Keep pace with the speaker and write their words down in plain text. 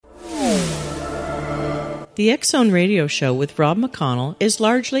The X-Zone Radio Show with Rob McConnell is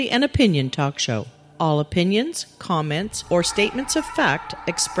largely an opinion talk show. All opinions, comments, or statements of fact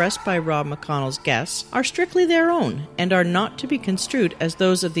expressed by Rob McConnell's guests are strictly their own and are not to be construed as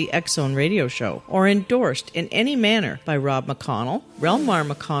those of the X-Zone Radio Show or endorsed in any manner by Rob McConnell, Relmar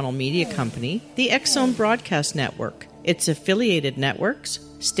McConnell Media Company, the X-Zone Broadcast Network, its affiliated networks,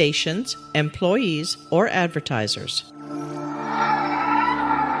 stations, employees, or advertisers.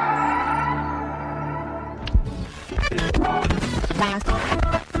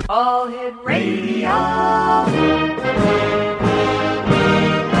 All Hit Radio.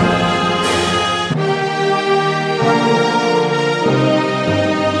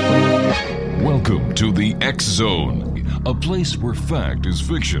 Welcome to the X-Zone, a place where fact is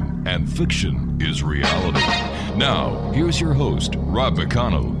fiction and fiction is reality. Now, here's your host, Rob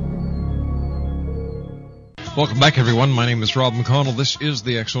McConnell. Welcome back, everyone. My name is Rob McConnell. This is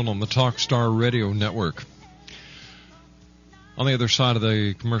the X-Zone on the Talkstar Radio Network. On the other side of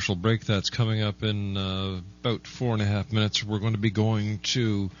the commercial break that's coming up in about 4.5 minutes, we're going to be going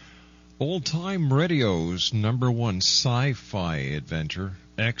to Old Time Radio's #1 sci-fi adventure,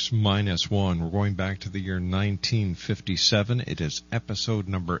 X-1. We're going back to the year 1957. It is episode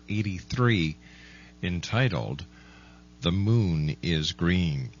number 83, entitled The Moon is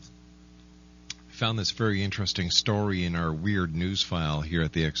Green. I found this very interesting story in our weird news file here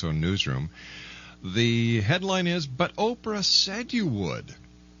at the X-Zone Newsroom. The headline is, "But Oprah said you would."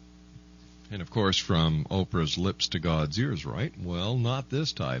 And, of course, from Oprah's lips to God's ears, right? Well, not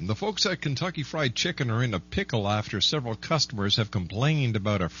this time. The folks at Kentucky Fried Chicken are in a pickle after several customers have complained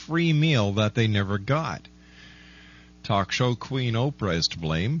about a free meal that they never got. Talk show queen Oprah is to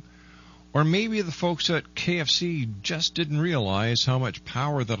blame. Or maybe the folks at KFC just didn't realize how much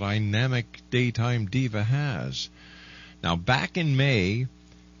power the dynamic daytime diva has. Now, back in May,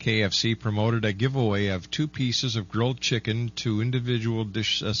 KFC promoted a giveaway of 2 pieces of grilled chicken, 2 individual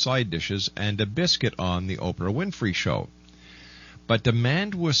side dishes, and a biscuit on the Oprah Winfrey Show. But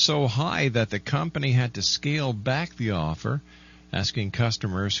demand was so high that the company had to scale back the offer, asking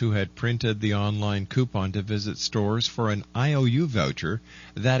customers who had printed the online coupon to visit stores for an IOU voucher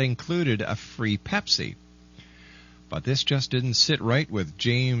that included a free Pepsi. But this just didn't sit right with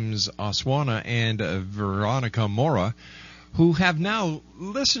James Oswana and Veronica Mora, who have now,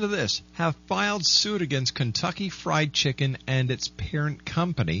 listen to this, have filed suit against Kentucky Fried Chicken and its parent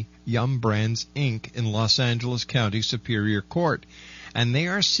company, Yum Brands, Inc., in Los Angeles County Superior Court. And they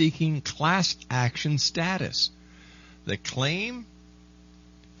are seeking class action status. The claim?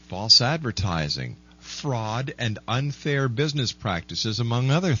 False advertising, fraud, and unfair business practices,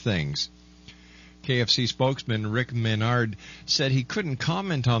 among other things. KFC spokesman Rick Menard said he couldn't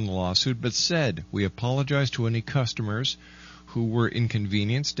comment on the lawsuit, but said, "We apologize to any customers who were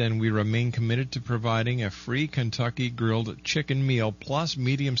inconvenienced, and we remain committed to providing a free Kentucky grilled chicken meal plus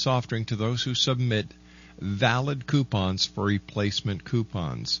medium soft drink to those who submit valid coupons for replacement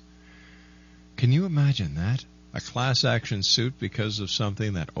coupons." Can you imagine that? A class action suit because of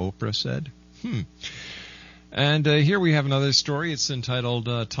something that Oprah said? And here we have another story. It's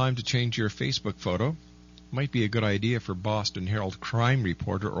entitled, "Time to Change Your Facebook Photo." Might be a good idea for Boston Herald crime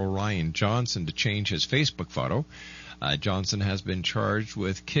reporter Orion Johnson to change his Facebook photo. Johnson has been charged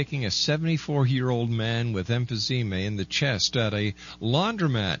with kicking a 74-year-old man with emphysema in the chest at a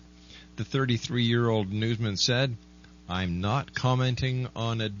laundromat. The 33-year-old newsman said, "I'm not commenting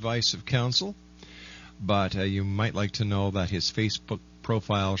on advice of counsel, but you might like to know that his Facebook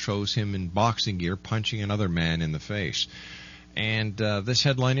profile shows him in boxing gear punching another man in the face." And this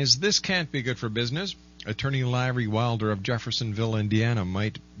headline is, "This can't be good for business. Attorney Larry Wilder of Jeffersonville, Indiana,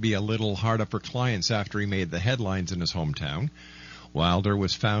 might be a little hard up for clients after he made the headlines in his hometown." Wilder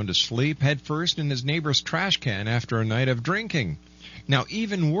was found asleep headfirst in his neighbor's trash can after a night of drinking. Now,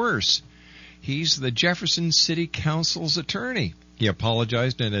 even worse, he's the Jefferson City Council's attorney. He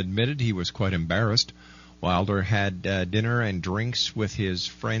apologized and admitted he was quite embarrassed. Wilder had dinner and drinks with his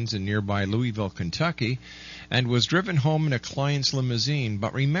friends in nearby Louisville, Kentucky, and was driven home in a client's limousine,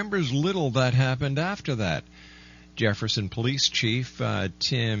 but remembers little that happened after that. Jefferson Police Chief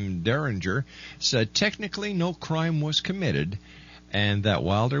Tim Derringer said technically no crime was committed and that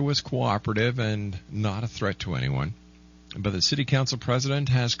Wilder was cooperative and not a threat to anyone. But the City Council President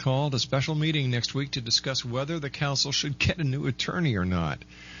has called a special meeting next week to discuss whether the council should get a new attorney or not.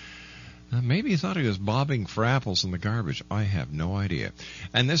 Maybe he thought he was bobbing for apples in the garbage. I have no idea.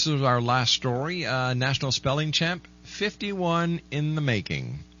 And this is our last story. National Spelling Champ, 51 in the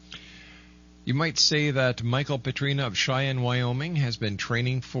making. You might say that Michael Petrina of Cheyenne, Wyoming, has been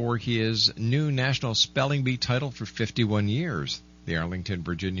training for his new National Spelling Bee title for 51 years. The Arlington,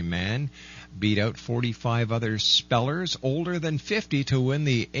 Virginia man beat out 45 other spellers older than 50 to win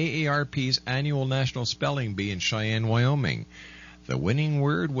the AARP's annual National Spelling Bee in Cheyenne, Wyoming. The winning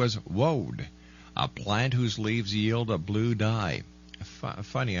word was woad, a plant whose leaves yield a blue dye.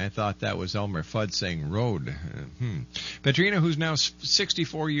 Funny, I thought that was Elmer Fudd saying road. Petrino, who's now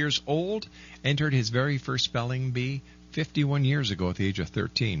 64 years old, entered his very first spelling bee 51 years ago at the age of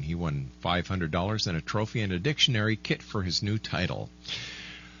 13. He won $500 and a trophy and a dictionary kit for his new title.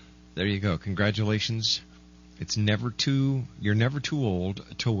 There you go. Congratulations. You're never too old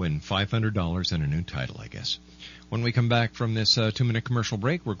to win $500 and a new title, I guess. When we come back from this 2-minute commercial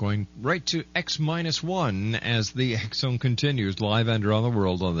break, we're going right to X-1 as the X Zone continues live and around the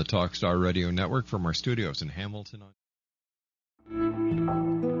world on the Talkstar Radio Network from our studios in Hamilton.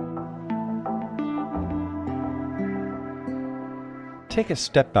 Take a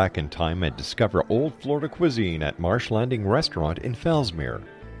step back in time and discover old Florida cuisine at Marsh Landing Restaurant in Fellsmere.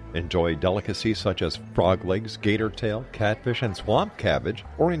 Enjoy delicacies such as frog legs, gator tail, catfish, and swamp cabbage,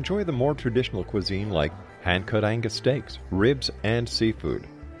 or enjoy the more traditional cuisine like hand-cut Angus steaks, ribs, and seafood.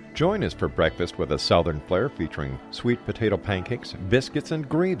 Join us for breakfast with a southern flair featuring sweet potato pancakes, biscuits and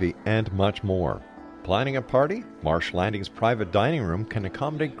gravy, and much more. Planning a party? Marsh Landing's private dining room can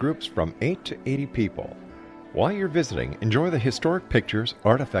accommodate groups from 8 to 80 people. While you're visiting, enjoy the historic pictures,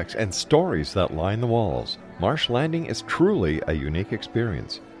 artifacts, and stories that line the walls. Marsh Landing is truly a unique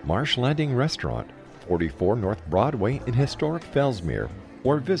experience. Marsh Landing Restaurant, 44 North Broadway in historic Fellsmere,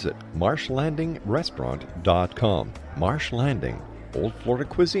 or visit marshlandingrestaurant.com. Marsh Landing, Old Florida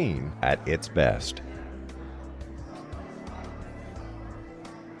cuisine at its best.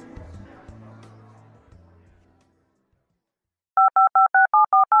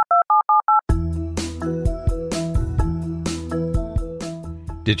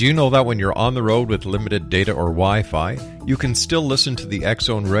 Did you know that when you're on the road with limited data or Wi-Fi, you can still listen to the X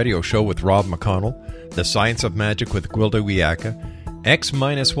Zone Radio Show with Rob McConnell, The Science of Magic with Gwilda Wiyaka,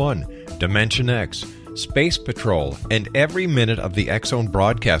 X-1, Dimension X, Space Patrol, and every minute of the X Zone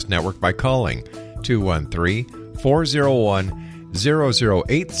Broadcast Network by calling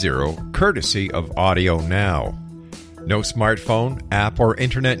 213-401-0080, courtesy of Audio Now. No smartphone, app, or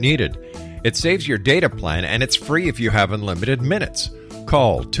internet needed. It saves your data plan, and it's free if you have unlimited minutes.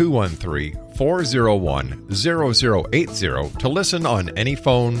 Call 213-401-0080 to listen on any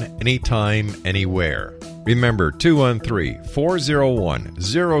phone, anytime, anywhere. Remember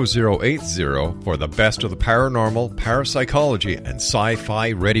 213-401-0080 for the best of the paranormal, parapsychology, and sci-fi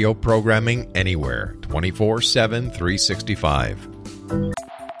radio programming anywhere, 24/7, 365.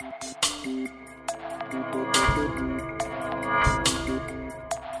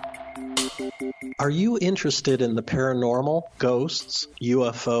 Are you interested in the paranormal, ghosts,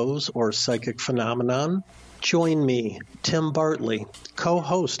 UFOs, or psychic phenomenon? Join me, Tim Bartley,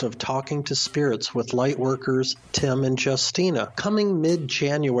 co-host of Talking to Spirits with Lightworkers Tim and Justina, coming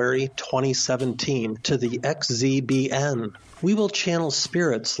mid-January 2017 to the XZBN. We will channel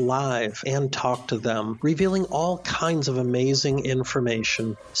spirits live and talk to them, revealing all kinds of amazing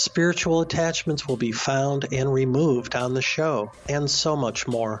information. Spiritual attachments will be found and removed on the show, and so much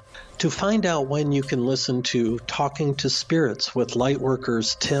more. To find out when you can listen to Talking to Spirits with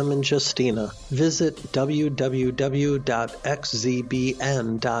Lightworkers Tim and Justina, visit www.xzbn.net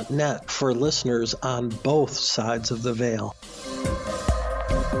for listeners on both sides of the veil.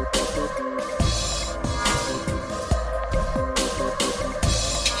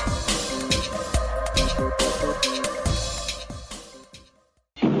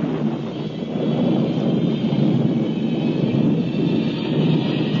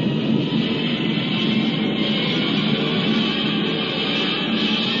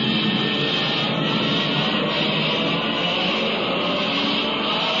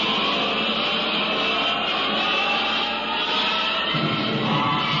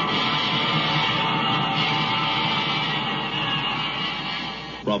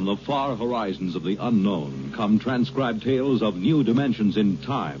 From the far horizons of the unknown come transcribed tales of new dimensions in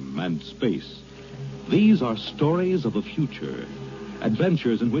time and space. These are stories of the future,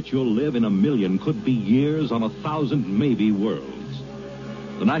 adventures in which you'll live in 1,000,000, could be years, on 1,000 maybe worlds.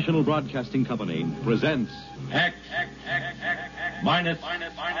 The National Broadcasting Company presents X minus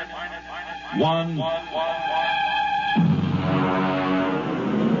one.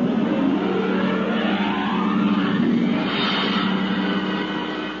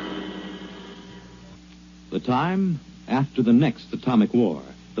 The time, after the next atomic war.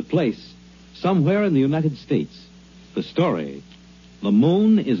 The place, somewhere in the United States. The story, The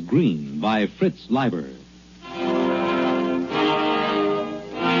Moon is Green by Fritz Leiber.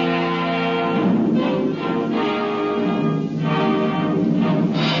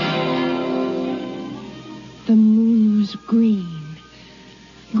 The moon was green.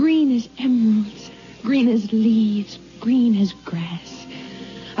 Green as emeralds. Green as leaves. Green as grass.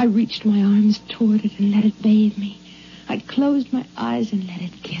 I reached my arms toward it and let it bathe me. I closed my eyes and let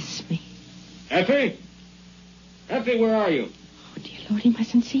it kiss me. Effie? Effie, where are you? Oh, dear Lord, he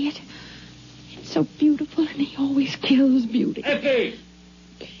mustn't see it. It's so beautiful, and he always kills beauty. Effie!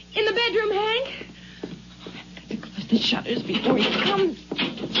 In the bedroom, Hank. Oh, I've got to close the shutters before he comes.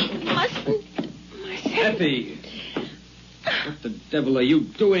 Mustn't. Effie! What the devil are you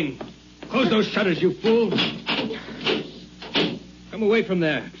doing? Close those shutters, you fool. Come away from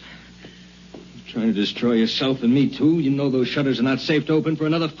there. You're trying to destroy yourself and me, too. You know those shutters are not safe to open for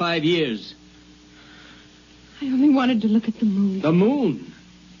another 5 years. I only wanted to look at the moon. The moon?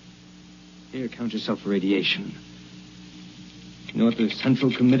 Here, count yourself for radiation. You know what the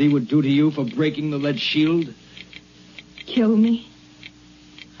Central Committee would do to you for breaking the lead shield? Kill me.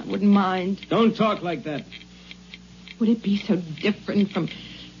 I wouldn't mind. Don't talk like that. Would it be so different from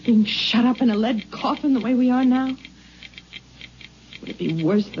being shut up in a lead coffin the way we are now? Would it be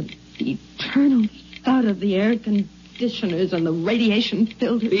worse than the eternal thud of the air conditioners and the radiation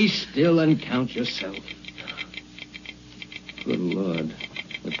filters? Be still and count yourself. Good Lord.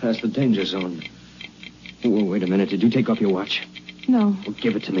 We're past the danger zone. Oh, wait a minute. Did you take off your watch? No. Well,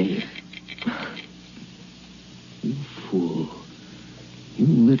 give it to me. You fool. You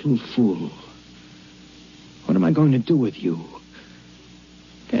little fool. What am I going to do with you?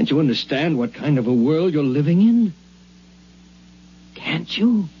 Can't you understand what kind of a world you're living in? Can't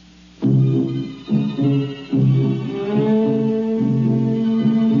you?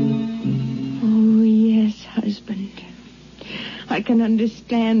 Oh, yes, husband. I can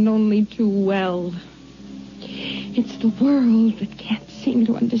understand only too well. It's the world that can't seem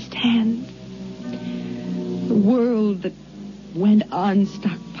to understand. The world that went on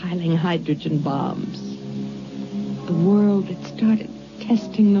stockpiling hydrogen bombs. The world that started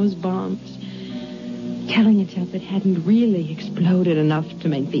testing those bombs, telling itself it hadn't really exploded enough to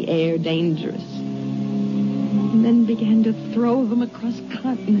make the air dangerous. And then began to throw them across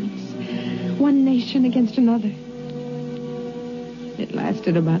continents, one nation against another. It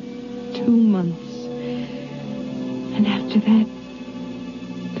lasted about 2 months. And after that,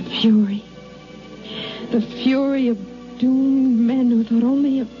 the fury of doomed men who thought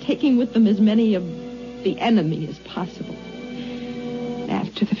only of taking with them as many of the enemy as possible.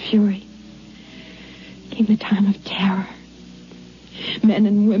 After the fury came the time of terror. Men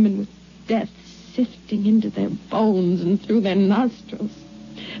and women with death sifting into their bones and through their nostrils,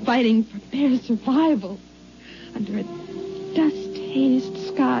 fighting for bare survival under a dust-hazed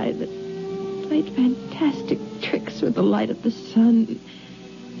sky that played fantastic tricks with the light of the sun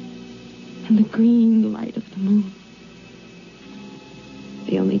and the green light of the moon.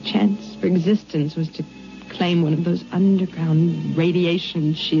 The only chance for existence was to claim one of those underground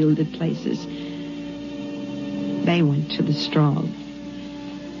radiation-shielded places. They went to the strong.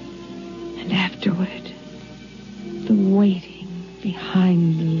 And afterward, the waiting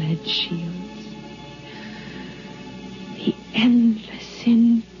behind the lead shields. The endless,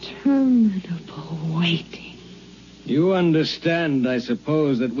 interminable waiting. You understand, I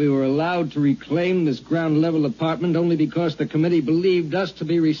suppose, that we were allowed to reclaim this ground-level apartment only because the committee believed us to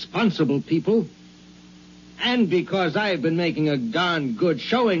be responsible people. And because I've been making a darn good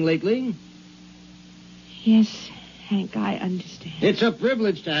showing lately. Yes, Hank, I understand. It's a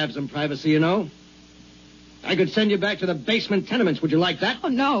privilege to have some privacy, you know. I could send you back to the basement tenements. Would you like that? Oh,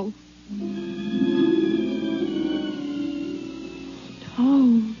 no.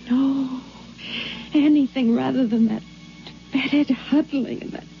 No. Anything rather than that bedded huddling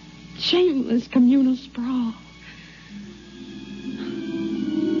and that shameless communal sprawl.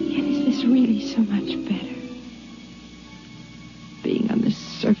 Yet is this really so much better? Being on the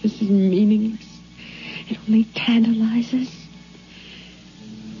surface is meaningless. It only tantalizes.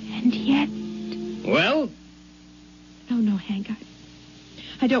 And yet... Well? No, Hank.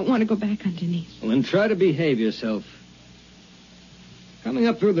 I don't want to go back underneath. Well, then try to behave yourself. Coming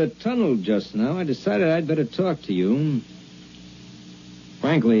up through the tunnel just now, I decided I'd better talk to you.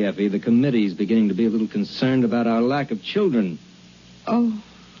 Frankly, Effie, the committee's beginning to be a little concerned about our lack of children. Oh.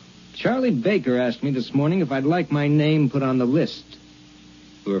 Charlie Baker asked me this morning if I'd like my name put on the list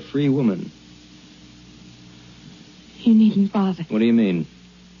for a free woman. You needn't bother. What do you mean?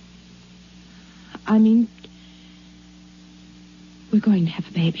 I mean, we're going to have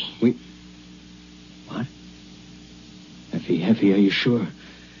a baby. What? Effie, are you sure?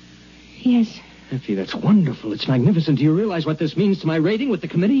 Yes, Effie, that's wonderful. It's magnificent. Do you realize what this means to my rating with the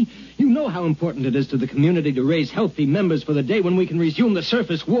committee? You know how important it is to the community to raise healthy members for the day when we can resume the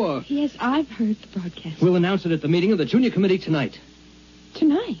surface war. Yes, I've heard the broadcast. We'll announce it at the meeting of the junior committee tonight.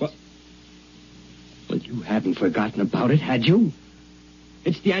 Tonight? Well, you hadn't forgotten about it, had you?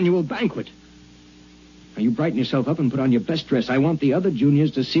 It's the annual banquet. Now, you brighten yourself up and put on your best dress. I want the other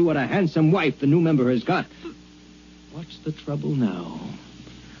juniors to see what a handsome wife the new member has got. What's the trouble now?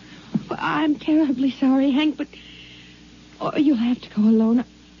 Well, I'm terribly sorry, Hank, but you'll have to go alone.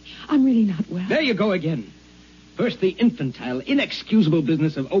 I'm really not well. There you go again. First the infantile, inexcusable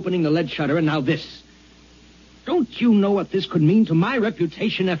business of opening the lead shutter, and now this. Don't you know what this could mean to my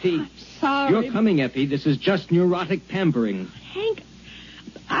reputation, Effie? I'm sorry. You're coming, Effie. This is just neurotic pampering. Hank,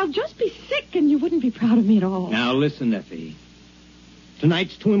 I'll just be sick and you wouldn't be proud of me at all. Now, listen, Effie.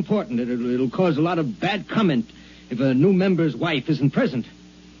 Tonight's too important. It'll cause a lot of bad comment if a new member's wife isn't present.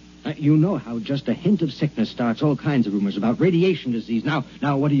 You know how just a hint of sickness starts all kinds of rumors about radiation disease. Now,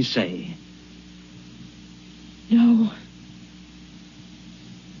 what do you say? No.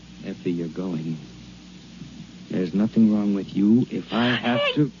 Effie, you're going. There's nothing wrong with you if I have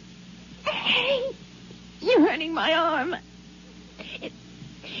to... Hank, you're hurting my arm. It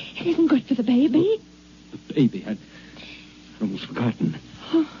isn't good for the baby. The baby? I'd almost forgotten.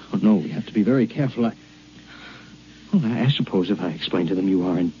 Oh, no, we have to be very careful. I suppose if I explain to them you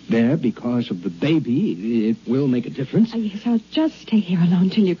aren't there because of the baby, it will make a difference. Yes, I'll just stay here alone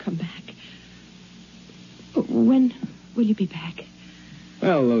till you come back. When will you be back?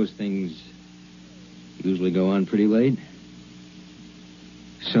 Well, those things usually go on pretty late.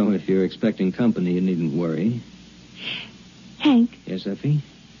 So if you're expecting company, you needn't worry. Hank? Yes, Effie?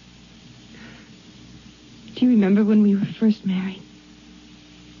 Do you remember when we were first married?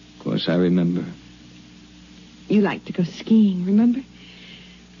 Of course I remember. You liked to go skiing, remember?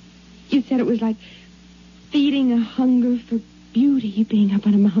 You said it was like feeding a hunger for beauty being up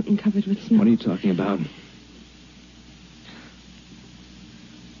on a mountain covered with snow. What are you talking about?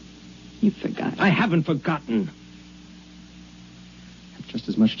 You've forgotten. I haven't forgotten. I have just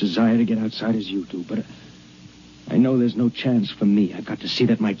as much desire to get outside as you do, but I know there's no chance for me. I've got to see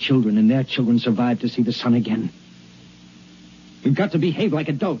that my children and their children survive to see the sun again. We've got to behave like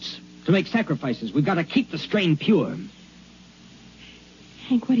adults, to make sacrifices. We've got to keep the strain pure.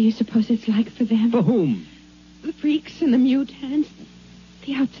 Hank, what do you suppose it's like for them? For whom? The freaks and the mutants,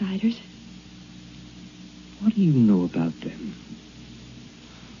 the outsiders. What do you know about them?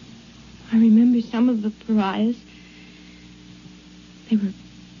 I remember some of the pariahs. They were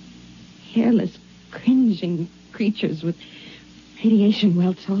hairless, cringing creatures with radiation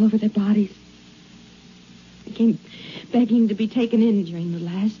welts all over their bodies. They came begging to be taken in during the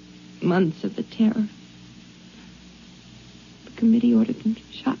last months of the terror. The committee ordered them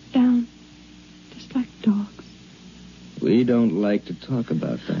shot down, just like dogs. We don't like to talk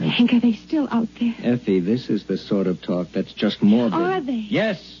about that. Hank, are they still out there? Effie, this is the sort of talk that's just morbid. Are they?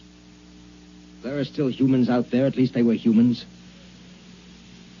 Yes. There are still humans out there. At least they were humans.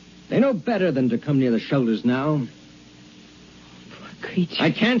 They know better than to come near the shelters now. Poor creatures. I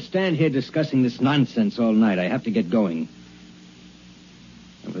can't stand here discussing this nonsense all night. I have to get going.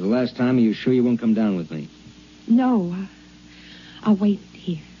 And for the last time, are you sure you won't come down with me? No. I'll wait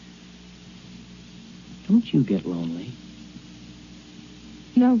here. Don't you get lonely?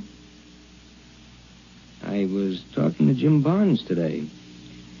 No. I was talking to Jim Barnes today.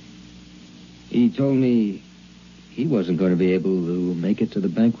 He told me he wasn't going to be able to make it to the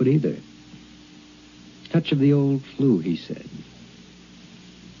banquet either. Touch of the old flu, he said.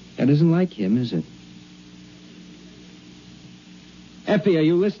 That isn't like him, is it? Effie, are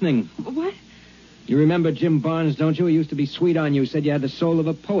you listening? What? You remember Jim Barnes, don't you? He used to be sweet on you, said you had the soul of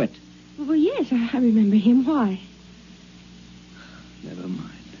a poet. Well, yes, I remember him. Why? Never mind.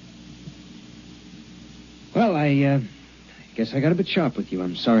 Well, I guess I got a bit sharp with you.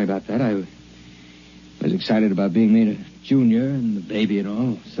 I'm sorry about that. I was excited about being made a junior and the baby and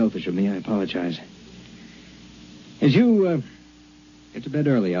all. Selfish of me. I apologize. As you get to bed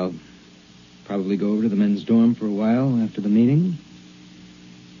early, I'll probably go over to the men's dorm for a while after the meeting.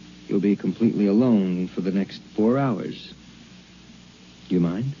 You'll be completely alone for the next 4 hours. Do you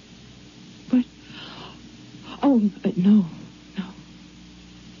mind? But... Oh, no. No.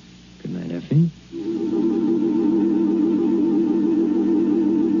 Good night, Effie.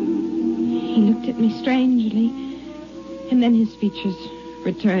 He looked at me strangely, and then his features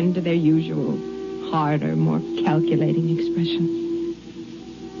returned to their usual, harder, more calculating expression.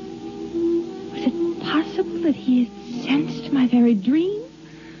 Was it possible that he had sensed my very dream?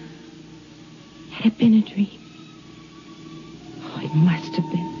 Had it been a dream? Oh, it must have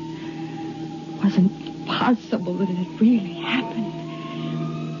been. wasn't possible that it had really happened.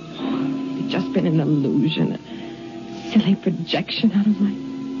 It had just been an illusion, a silly projection out of my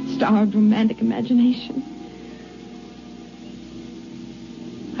starved romantic imagination.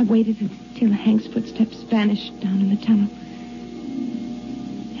 I waited until Hank's footsteps vanished down in the tunnel.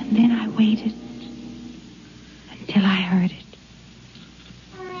 And then I waited until I heard it.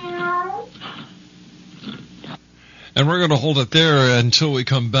 And we're going to hold it there until we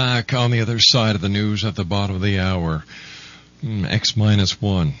come back on the other side of the news at the bottom of the hour.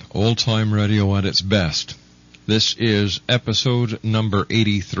 X-1, old-time radio at its best. This is episode number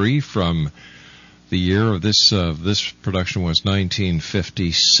 83 from the year of this production was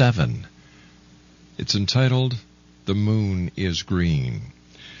 1957. It's entitled The Moon is Green.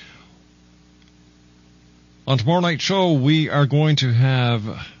 On tomorrow night's show, we are going to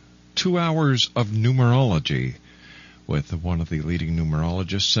have 2 hours of numerology with one of the leading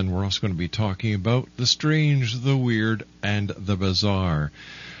numerologists, and we're also going to be talking about the strange, the weird, and the bizarre.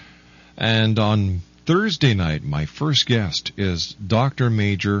 And on Thursday night, my first guest is Dr.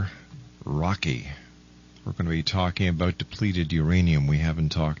 Major Rocky. We're going to be talking about depleted uranium. We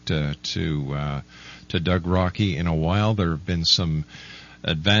haven't talked to Doug Rocky in a while. There have been some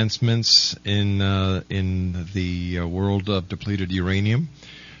advancements in the world of depleted uranium.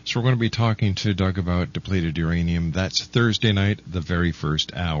 So we're going to be talking to Doug about depleted uranium. That's Thursday night, the very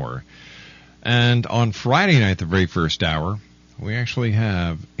first hour. And on Friday night, the very first hour, we actually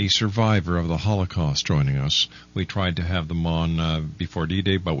have a survivor of the Holocaust joining us. We tried to have them on before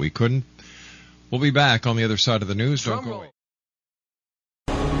D-Day, but we couldn't. We'll be back on the other side of the news. Don't go away.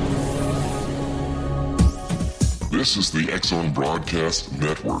 This is the X-Zone Broadcast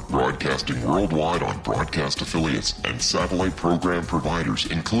Network, broadcasting worldwide on broadcast affiliates and satellite program providers,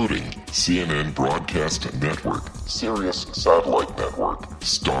 including CNN Broadcast Network, Sirius Satellite Network,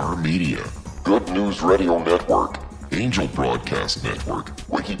 Star Media, Good News Radio Network, Angel Broadcast Network,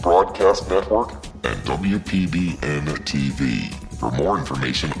 Wiki Broadcast Network, and WPBN TV. For more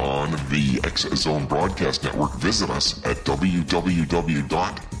information on the X-Zone Broadcast Network, visit us at www.xzbn.net.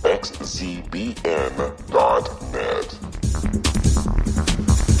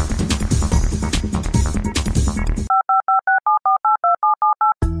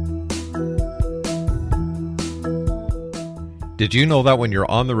 Did you know that when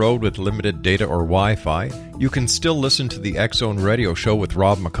you're on the road with limited data or Wi-Fi, you can still listen to the X-Zone Radio Show with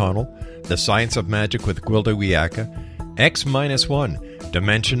Rob McConnell, The Science of Magic with Gwilda Wiyaka, X-1,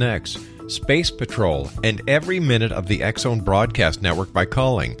 Dimension X, Space Patrol, and every minute of the X-Zone Broadcast Network by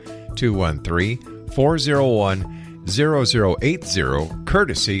calling 213-401-0080,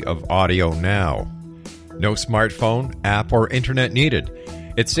 courtesy of Audio Now. No smartphone, app, or internet needed.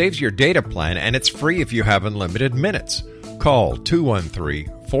 It saves your data plan, and it's free if you have unlimited minutes. Call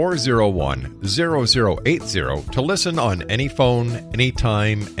 213-401-0080 to listen on any phone,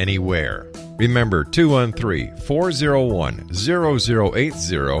 anytime, anywhere. Remember,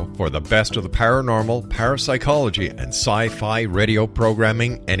 213-401-0080 for the best of the paranormal, parapsychology, and sci-fi radio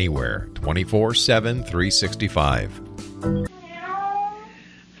programming anywhere. 24/7, 365.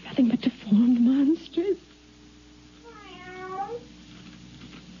 Nothing but deformed monsters.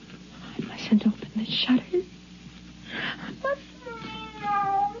 I mustn't open the shutters. Oh,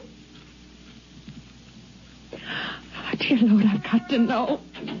 dear Lord, I've got to know.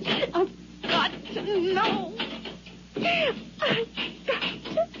 I've got to know. I've got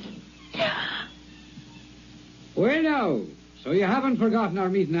to. Well, now, so you haven't forgotten our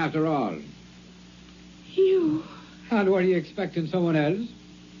meeting after all. You. And were you expecting someone else?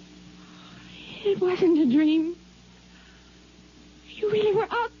 It wasn't a dream. You really were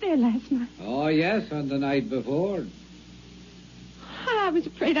out there last night. Oh, yes, and the night before. I was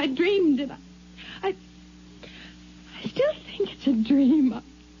afraid I dreamed it. I still think it's a dream.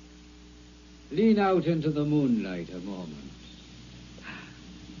 Lean out into the moonlight a moment.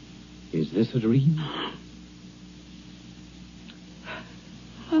 Is this a dream?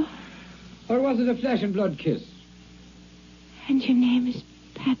 Oh. Or was it a flesh and blood kiss? And your name is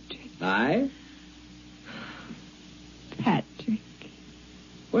Patrick. Aye? Patrick.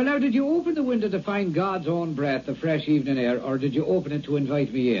 Well, now, did you open the window to find God's own breath, the fresh evening air, or did you open it to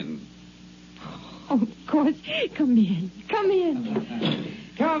invite me in? Oh, of course. Come in. Come in.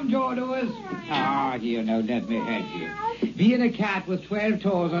 Come, Joe Lewis. Ah, here, now, let me help you. Being a cat with 12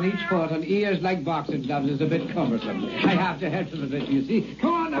 toes on each foot and ears like boxing gloves is a bit cumbersome. I have to help him a bit, you see.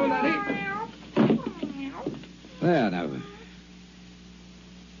 Come on now, laddie. There, now.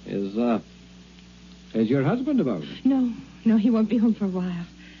 Is your husband about? No, he won't be home for a while.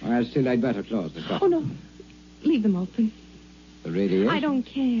 Well, still, I'd better close the shop. Oh, no. Leave them open. The radiation? I don't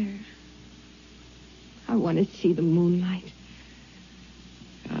care. I want to see the moonlight.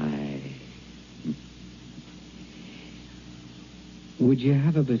 Aye. Would you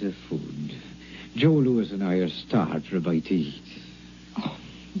have a bit of food? Joe Lewis and I are starved for a bite to eat. Oh,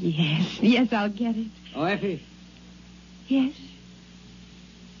 yes. Yes, I'll get it. Oh, Effie. Yes?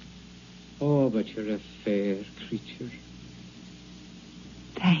 Oh, but you're a fair creature.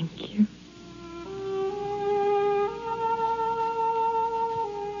 Thank you.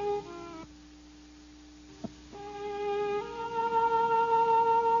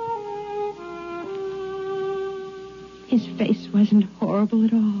 His face wasn't horrible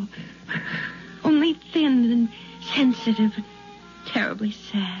at all. Only thin and sensitive and terribly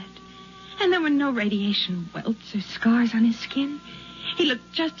sad. And there were no radiation welts or scars on his skin. He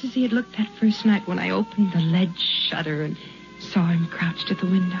looked just as he had looked that first night when I opened the lead shutter and saw him crouched at the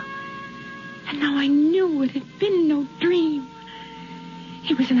window. And now I knew it had been no dream.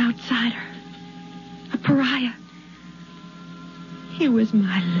 He was an outsider, a pariah. He was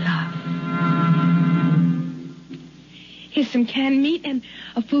my love. Here's some canned meat and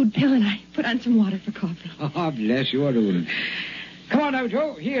a food pill, and I put on some water for coffee. Oh, bless you, Arun. Come on now,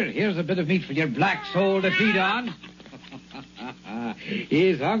 Joe. Here's a bit of meat for your black soul to feed on.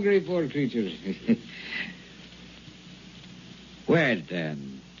 He's hungry, poor creature. Well,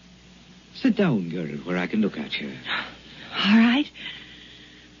 then, sit down, girl, where I can look at you. All right.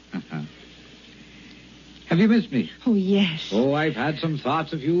 Have you missed me? Oh, yes. Oh, I've had some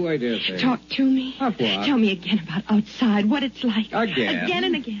thoughts of you, I dare say. Talk to me. Of what? Tell me again about outside, what it's like. Again? Again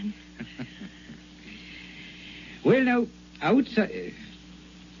and again. Well, now, outside...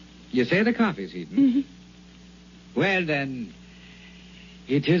 You say the coffee's heating? Mm-hmm. Well, then,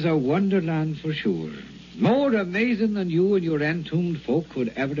 it is a wonderland for sure. More amazing than you and your entombed folk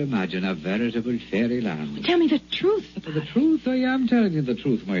could ever imagine. A veritable fairyland. Tell me the truth about The truth? I am telling you the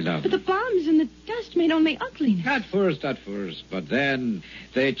truth, my love. But the bombs and the dust made only ugliness. At first. But then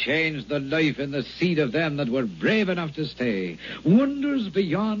they changed the life in the seed of them that were brave enough to stay. Wonders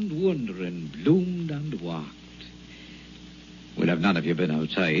beyond wondering bloomed and walked. Well, have none of you been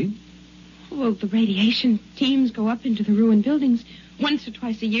outside? Well, the radiation teams go up into the ruined buildings once or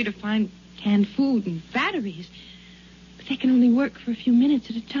twice a year to find canned food and batteries. But they can only work for a few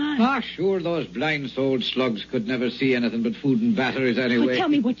minutes at a time. Ah, sure, those blind-souled slugs could never see anything but food and batteries anyway. Well, tell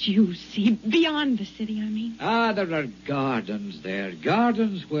me what you see, beyond the city, I mean. Ah, there are gardens there.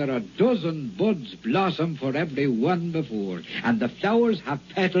 Gardens where a dozen buds blossom for every one before. And the flowers have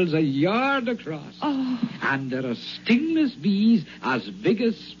petals a yard across. Oh. And there are stingless bees as big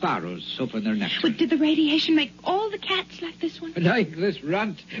as sparrows supping their nectar. But did the radiation make all the cats like this one? Like this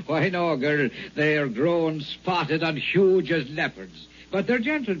runt? Why, no, girl. They are grown spotted and huge as leopards. But they're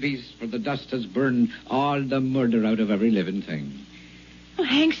gentle beasts, for the dust has burned all the murder out of every living thing. Well,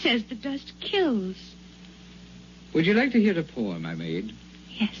 Hank says the dust kills. Would you like to hear a poem I made?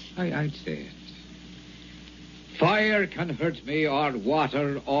 Yes. I'd say it. Fire can hurt me, or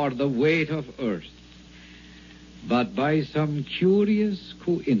water, or the weight of earth. But by some curious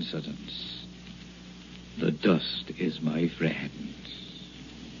coincidence, the dust is my friend.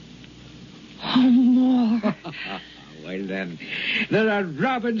 Oh, more. Well, then, there are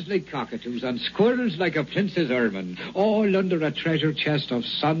robins like cockatoos and squirrels like a prince's ermine, all under a treasure chest of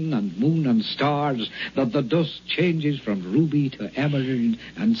sun and moon and stars that the dust changes from ruby to emerald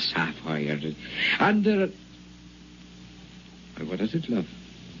and sapphire. And there are... What is it, love?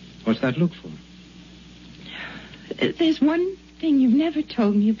 What's that look for? There's one thing you've never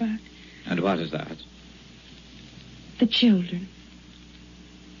told me about. And what is that? The children.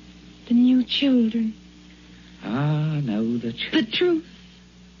 The new children. Ah, now the The truth.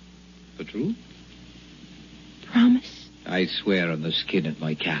 The truth? Promise. I swear on the skin of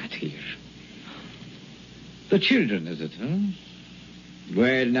my cat here. The children, is it, huh?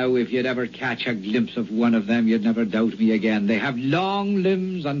 Well, now, if you'd ever catch a glimpse of one of them, you'd never doubt me again. They have long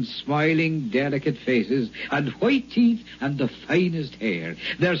limbs and smiling, delicate faces and white teeth and the finest hair.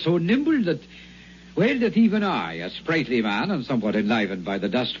 They're so nimble that... Well, that even I, a sprightly man and somewhat enlivened by the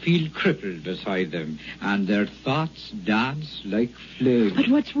dust, feel crippled beside them. And their thoughts dance like flames. But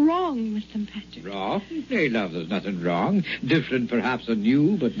what's wrong with them, Patrick? Wrong? Nay, love, there's nothing wrong. Different, perhaps, and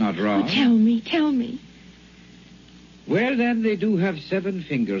new, but not wrong. Oh, tell me. Well, then, they do have 7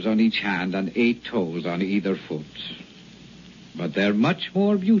 fingers on each hand and 8 toes on either foot. But they're much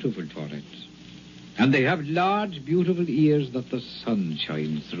more beautiful for it. And they have large, beautiful ears that the sun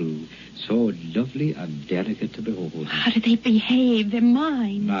shines through. So lovely and delicate to behold. How do they behave? They're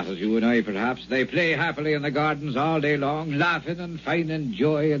mine. Not as you and I, perhaps. They play happily in the gardens all day long, laughing and finding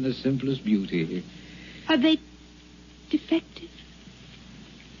joy in the simplest beauty. Are they defective?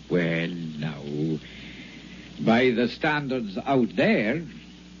 Well, now, By the standards out there,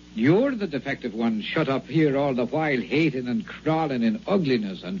 you're the defective one shut up here all the while hating and crawling in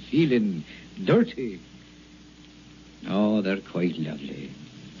ugliness and feeling dirty. Oh, they're quite lovely.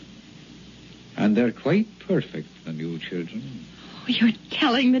 And they're quite perfect, the new children. Oh, you're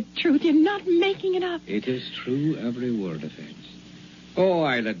telling the truth. You're not making it up. It is true, every word of it. Oh,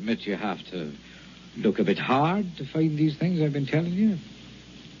 I'll admit you have to look a bit hard to find these things I've been telling you.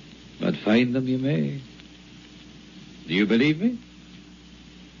 But find them you may. Do you believe me?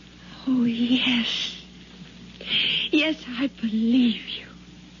 Oh, yes. Yes, I believe you.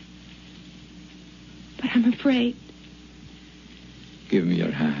 But I'm afraid. Give me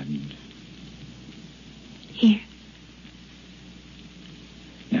your hand. Here.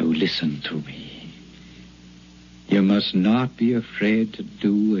 Now listen to me. You must not be afraid to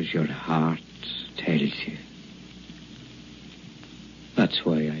do as your heart tells you. That's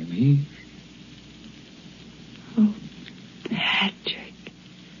why I'm here. Oh, Patrick.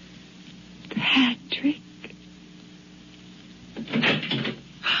 Patrick.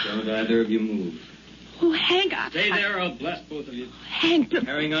 Don't either of you move. Oh, Hank, Stay there or I'll blast both of you. Hank,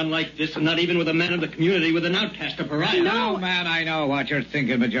 Carrying on like this and not even with a man of the community, with an outcast, a pariah. No, man, I know what you're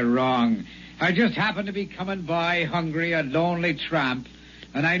thinking, but you're wrong. I just happened to be coming by, hungry, a lonely tramp,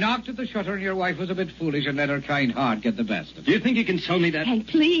 and I knocked at the shutter and your wife was a bit foolish and let her kind heart get the best of it. Do you think you can sell me that? Hank,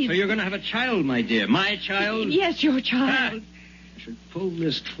 please. So you're going to have a child, my dear. My child? Yes, your child. I should pull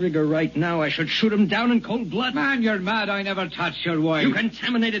this trigger right now. I should shoot him down in cold blood. Man, you're mad. I never touched your wife. You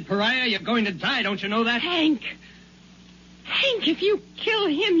contaminated pariah. You're going to die. Don't you know that? Hank. Hank, if you kill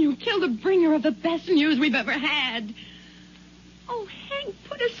him, you kill the bringer of the best news we've ever had. Oh, Hank,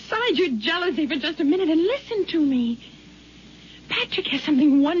 put aside your jealousy for just a minute and listen to me. Patrick has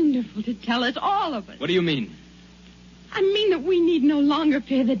something wonderful to tell us, all of us. What do you mean? I mean that we need no longer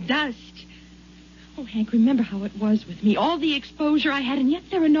fear the dust. Oh, Hank, remember how it was with me. All the exposure I had, and yet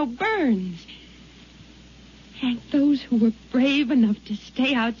there are no burns. Hank, those who were brave enough to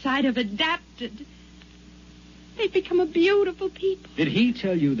stay outside have adapted. They've become a beautiful people. Did he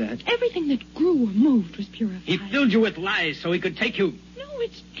tell you that? Everything that grew or moved was purified. He filled you with lies so he could take you. No,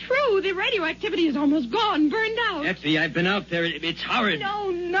 it's true. The radioactivity is almost gone, burned out. Effie, I've been out there. It's horrid.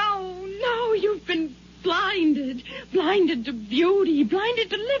 No. You've been blinded. Blinded to beauty. Blinded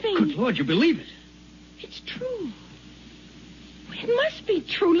to living. Good Lord, you believe it? It's true. It must be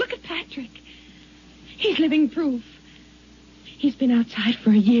true. Look at Patrick. He's living proof. He's been outside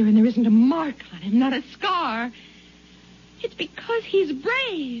for a year and there isn't a mark on him, not a scar. It's because he's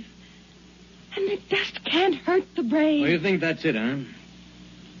brave. And the dust can't hurt the brave. Well, you think that's it, huh?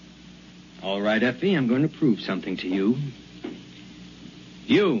 All right, Effie, I'm going to prove something to you.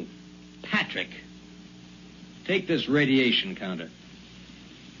 You, Patrick, take this radiation counter.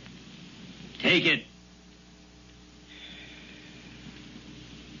 Take it.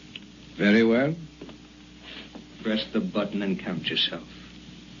 Very well. Press the button and count yourself.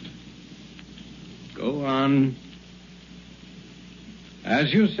 Go on.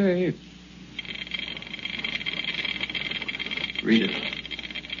 As you say. Read it.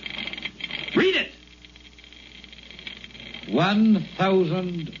 Read it!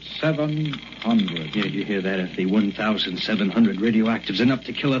 1,700. Yeah, you hear that, Effie? 1,700 radioactives, enough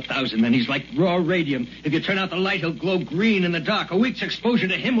to kill 1,000 men. He's like raw radium. If you turn out the light, he'll glow green in the dark. A week's exposure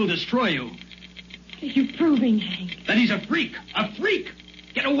to him will destroy you. What are you proving, Hank? That he's a freak. A freak!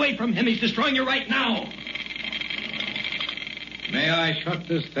 Get away from him. He's destroying you right now. May I shut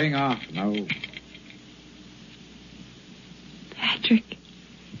this thing off now? Patrick.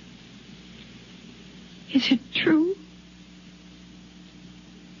 Is it true?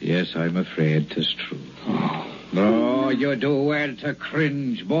 Yes, I'm afraid 'tis true. Oh, you do well to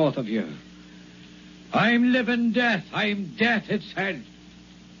cringe, both of you. I'm living death. I'm death itself.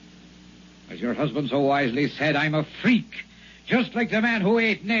 As your husband so wisely said, I'm a freak. Just like the man who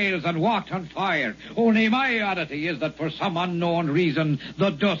ate nails and walked on fire. Only my oddity is that for some unknown reason, the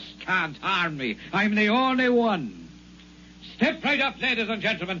dust can't harm me. I'm the only one. Step right up, ladies and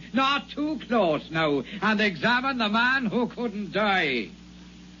gentlemen. Not too close now. And examine the man who couldn't die.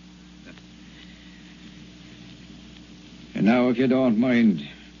 And now, if you don't mind,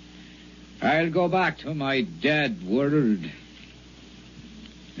 I'll go back to my dead world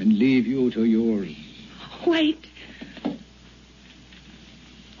and leave you to yours. Wait.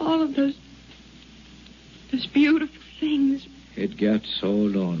 All of those beautiful things. It gets so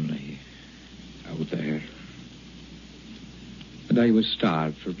lonely out there. And I was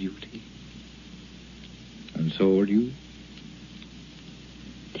starved for beauty. And so were you.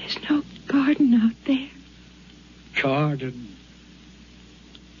 There's no garden out there. Garden.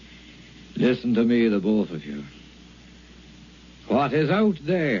 Listen to me, the both of you. What is out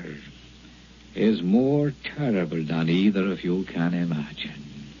there is more terrible than either of you can imagine.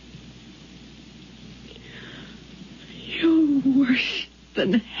 You're worse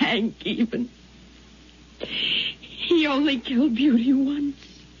than Hank, even. He only killed Beauty once.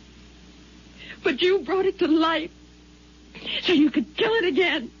 But you brought it to life so you could kill it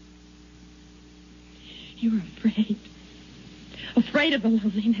again. You're afraid. Afraid of the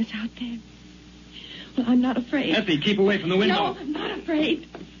loneliness out there. Well, I'm not afraid. Effie, keep away from the window. No, I'm not afraid.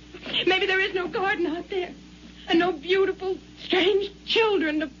 Maybe there is no garden out there. And no beautiful, strange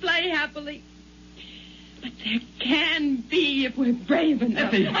children to play happily. But there can be if we're brave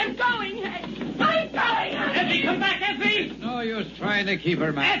enough. Effie! I'm going, Hank! I'm going, Hank! Effie, come back, Effie! There's no use trying to keep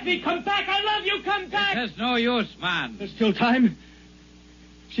her, man. Effie, come back! I love you! Come back! There's no use, man. There's still time.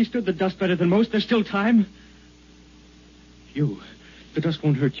 She stood the dust better than most. There's still time. The dust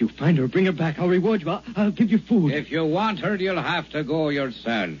won't hurt you. Find her. Bring her back. I'll reward you. I'll give you food. If you want her, you'll have to go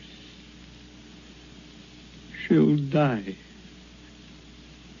yourself. She'll die.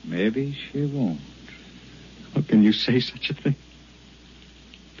 Maybe she won't. How can you say such a thing?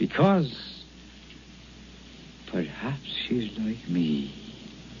 Because perhaps she's like me.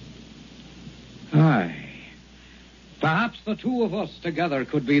 Aye. Perhaps the two of us together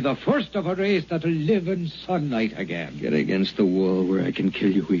could be the first of a race that'll live in sunlight again. Get against the wall where I can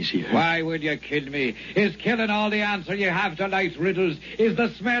kill you easier. Why would you kill me? Is killing all the answer you have to life's riddles? Is the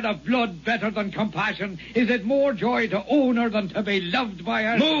smell of blood better than compassion? Is it more joy to own her than to be loved by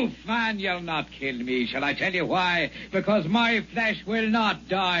her? Move! Man, you'll not kill me. Shall I tell you why? Because my flesh will not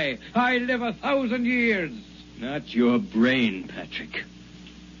die. I live 1,000 years. Not your brain, Patrick.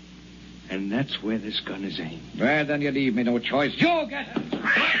 And that's where this gun is aimed. Well, then you leave me no choice. You get it!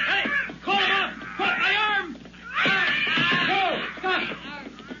 Hey! Call him up! Cut my arm! Go! Stop!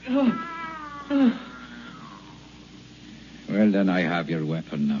 Well, then I have your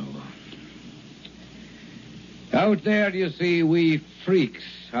weapon now. Out there, you see, we freaks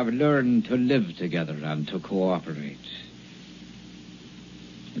have learned to live together and to cooperate.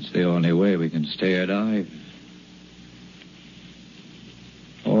 It's the only way we can stay alive.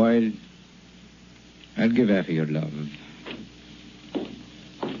 Oh, I'll give Effie your love.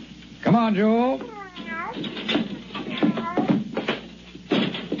 Come on, Joe.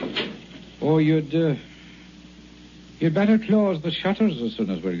 Oh, you'd better close the shutters as soon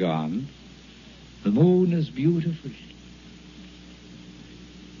as we're gone. The moon is beautiful.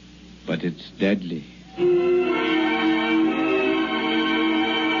 But it's deadly.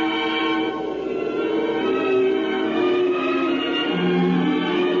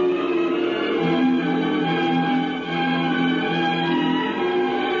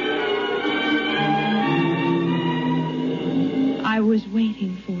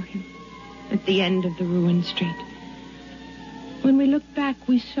 Waiting for him at the end of the ruined street. When we looked back,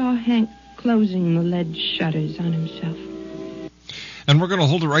 we saw Hank closing the lead shutters on himself. And we're going to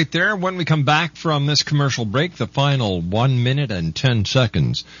hold it right there. When we come back from this commercial break, the final 1 minute and 10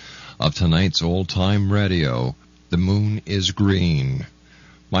 seconds of tonight's Old Time Radio, The Moon is Green.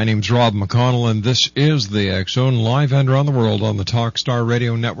 My name's Rob McConnell, and this is the X-Zone, live and around the world on the Talkstar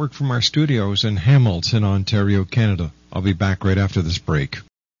Radio Network from our studios in Hamilton, Ontario, Canada. I'll be back right after this break.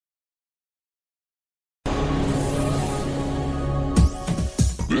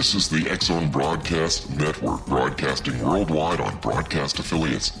 This is the X-Zone Broadcast Network, broadcasting worldwide on broadcast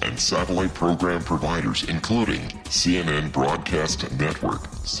affiliates and satellite program providers, including CNN Broadcast Network,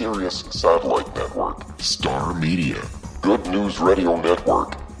 Sirius Satellite Network, Star Media, Good News Radio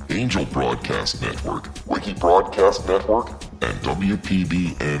Network, Angel Broadcast Network, Wiki Broadcast Network, and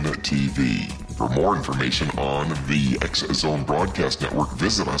WPBN TV. For more information on the X-Zone Broadcast Network,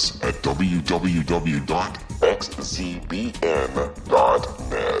 visit us at www.xzbn.net.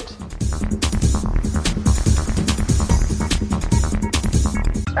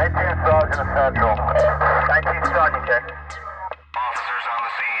 19 Sergeant Central. 19 Sergeant, check. Officers on the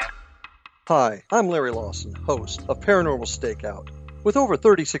scene. Hi, I'm Larry Lawson, host of Paranormal Stakeout. With over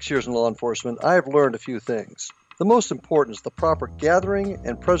 36 years in law enforcement, I have learned a few things. The most important is the proper gathering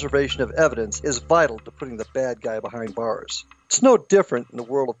and preservation of evidence is vital to putting the bad guy behind bars. It's no different in the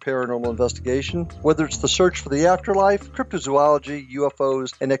world of paranormal investigation. Whether it's the search for the afterlife, cryptozoology,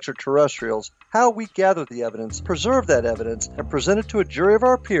 UFOs, and extraterrestrials, how we gather the evidence, preserve that evidence, and present it to a jury of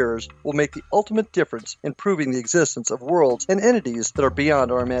our peers will make the ultimate difference in proving the existence of worlds and entities that are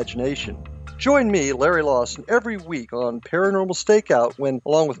beyond our imagination. Join me, Larry Lawson, every week on Paranormal Stakeout when,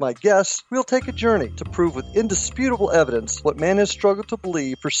 along with my guests, we'll take a journey to prove with indisputable evidence what man has struggled to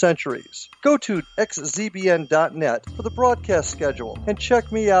believe for centuries. Go to xzbn.net for the broadcast schedule and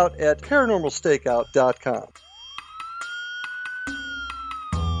check me out at paranormalstakeout.com.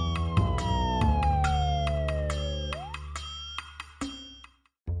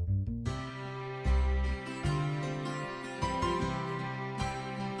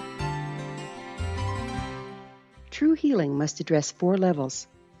 True healing must address 4 levels: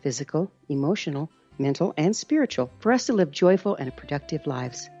 physical, emotional, mental, and spiritual, for us to live joyful and productive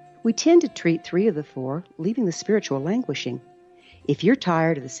lives. We tend to treat 3 of the 4, leaving the spiritual languishing. If you're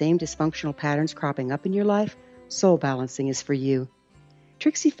tired of the same dysfunctional patterns cropping up in your life, Soul Balancing is for you.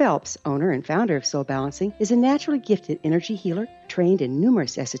 Trixie Phelps, owner and founder of Soul Balancing, is a naturally gifted energy healer trained in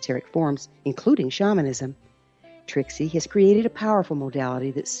numerous esoteric forms, including shamanism. Trixie has created a powerful modality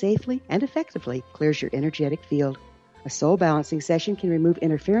that safely and effectively clears your energetic field. A soul balancing session can remove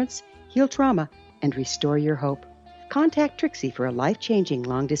interference, heal trauma, and restore your hope. Contact Trixie for a life-changing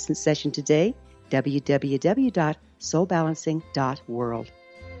long-distance session today. www.soulbalancing.world.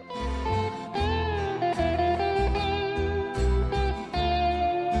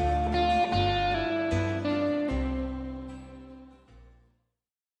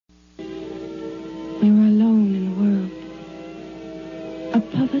 We were alone in the world.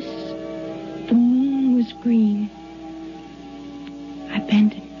 Above us, the moon was green. I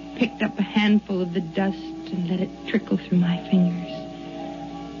bent and picked up a handful of the dust and let it trickle through my fingers.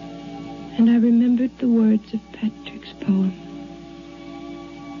 And I remembered the words of Patrick's poem.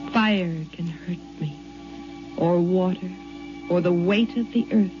 Fire can hurt me, or water, or the weight of the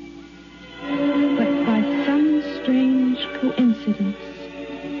earth. But by some strange coincidence,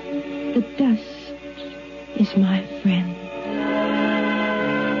 the dust is my friend.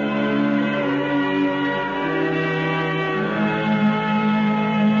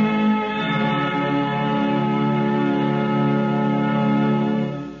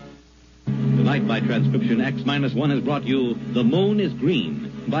 Tonight, by transcription, X-1 has brought you The Moon is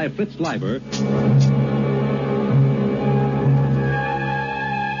Green by Fritz Leiber.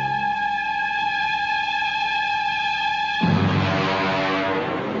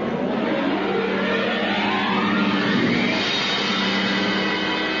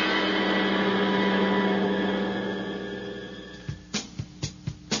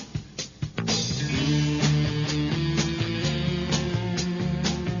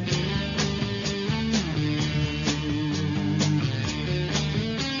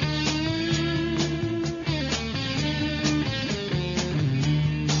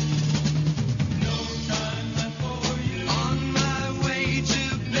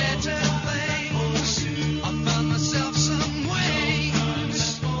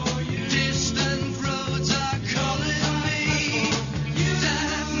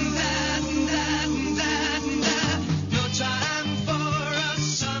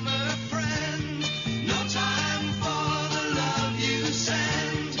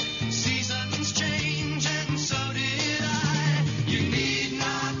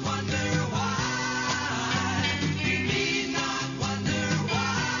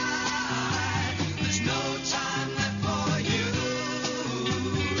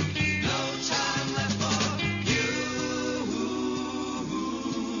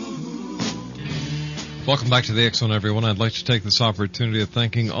 Welcome back to the X-Zone, everyone. I'd like to take this opportunity of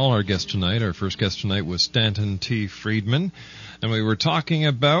thanking all our guests tonight. Our first guest tonight was Stanton T. Friedman, and we were talking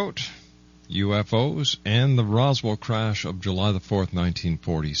about UFOs and the Roswell crash of July the 4th,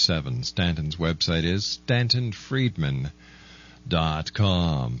 1947. Stanton's website is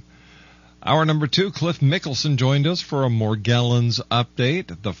stantonfriedman.com. Hour number 2, Cliff Mickelson joined us for a Morgellons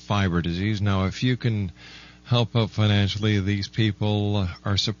update, the fiber disease. Now, if you can help out financially, these people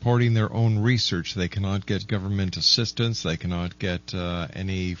are supporting their own research. They cannot get government assistance. They cannot get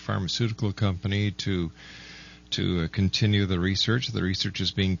any pharmaceutical company to continue the research. The research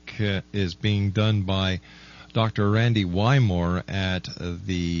is being done by Dr. Randy Wymore at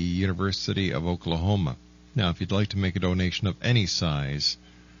the University of Oklahoma. Now, if you'd like to make a donation of any size,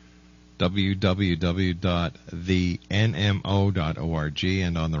 www.thenmo.org,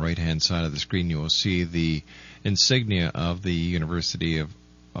 and on the right-hand side of the screen you will see the insignia of the University of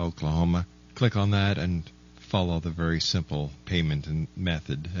Oklahoma. Click on that and follow the very simple payment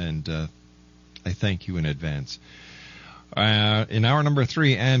method, and I thank you in advance. In hour number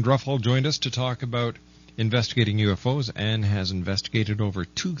 3, Ann Druffel joined us to talk about investigating UFOs. Ann has investigated over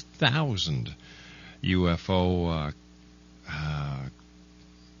 2,000 UFO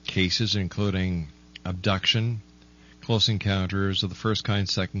cases, including abduction, close encounters of the first kind,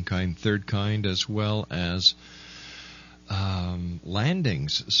 second kind, third kind, as well as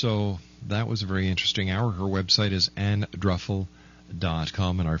landings. So that was a very interesting hour. Her website is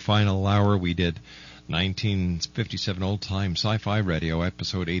AnnDruffel.com. In our final hour, we did 1957 old-time sci-fi radio,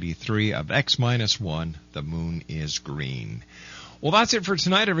 episode 83 of X-1, The Moon is Green. Well, that's it for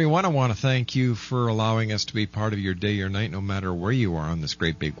tonight, everyone. I want to thank you for allowing us to be part of your day or night, no matter where you are on this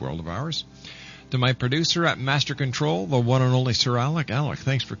great big world of ours. To my producer at Master Control, the one and only Sir Alec. Alec,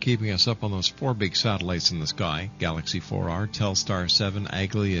 thanks for keeping us up on those 4 big satellites in the sky, Galaxy 4R, Telstar 7,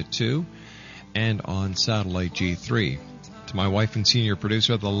 Aglia 2, and on satellite G3. To my wife and senior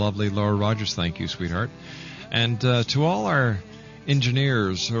producer, the lovely Laura Rogers, thank you, sweetheart. And to all our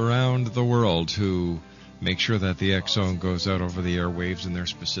engineers around the world who make sure that the X-Zone goes out over the airwaves in their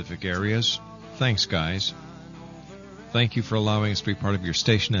specific areas. Thanks, guys. Thank you for allowing us to be part of your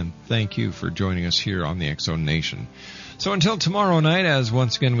station, and thank you for joining us here on the X-Zone Nation. So until tomorrow night, as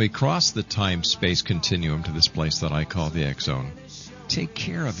once again we cross the time-space continuum to this place that I call the X-Zone, take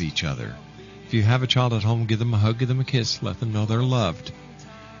care of each other. If you have a child at home, give them a hug, give them a kiss, let them know they're loved.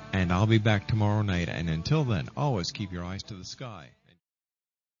 And I'll be back tomorrow night, and until then, always keep your eyes to the sky.